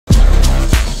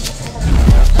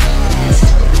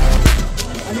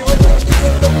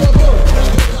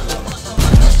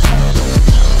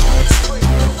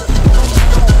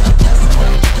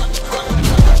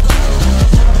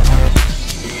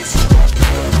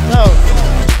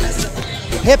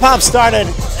Hip-hop started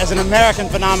as an American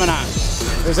phenomenon.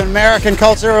 There's an American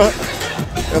culture,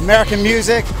 American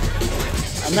music,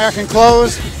 American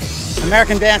clothes,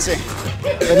 American dancing.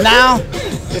 But now,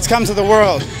 it's come to the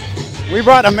world. We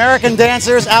brought American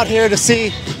dancers out here to see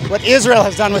what Israel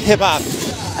has done with hip-hop.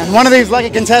 And one of these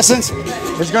lucky contestants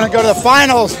is going to go to the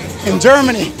finals in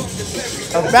Germany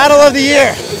of Battle of the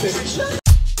Year.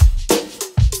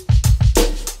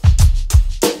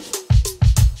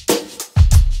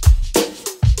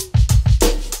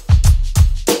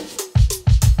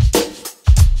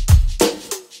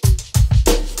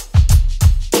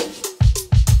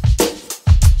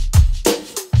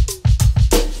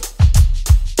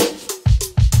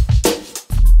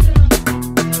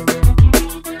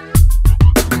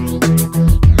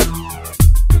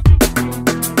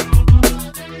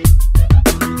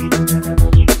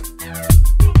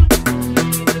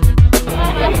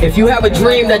 If you have a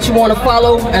dream that you want to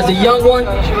follow as a young one,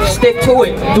 stick to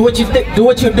it. Do what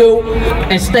you do,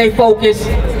 and stay focused.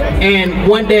 And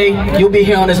one day you'll be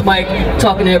here on this mic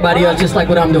talking to everybody else, just like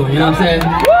what I'm doing. You know what I'm saying?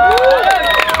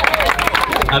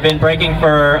 I've been breaking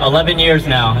for 11 years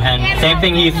now, and same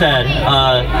thing he said.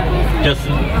 Just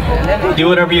do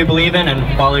whatever you believe in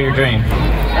and follow your dream.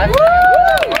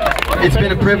 It's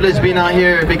been a privilege being out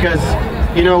here because,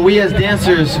 you know, we as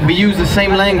dancers, we use the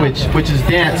same language, which is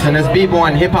dance, and as b-boy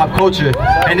and hip-hop culture,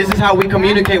 and this is how we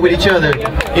communicate with each other,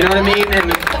 you know what I mean?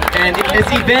 And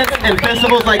it's events and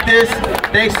festivals like this,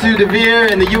 thanks to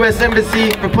DeVere and the U.S. Embassy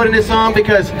for putting this on,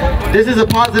 because this is a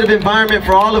positive environment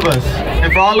for all of us,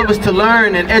 and for all of us to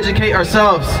learn and educate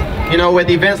ourselves, you know, with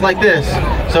events like this.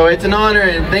 So it's an honor,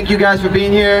 and thank you guys for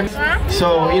being here.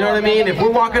 So, you know what I mean? If we're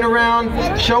walking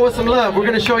around, show us some love. We're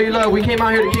going to show you love. We came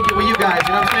out here to kick it with you guys,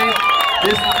 you know what I'm saying?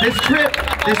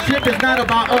 This trip is not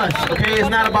about us, okay? It's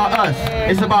not about us.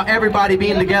 It's about everybody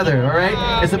being together, all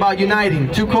right? It's about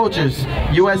uniting two cultures,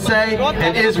 USA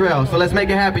and Israel. So let's make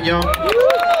it happen, y'all.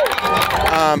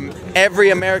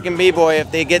 Every American b-boy,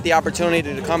 if they get the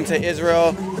opportunity to come to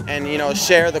Israel and, you know,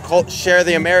 share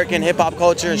the American hip-hop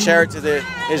culture and share it to the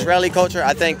Israeli culture,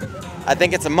 I think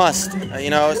it's a must,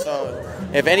 you know? So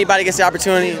if anybody gets the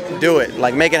opportunity, do it.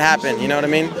 Like, make it happen, you know what I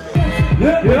mean?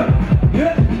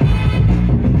 Yeah.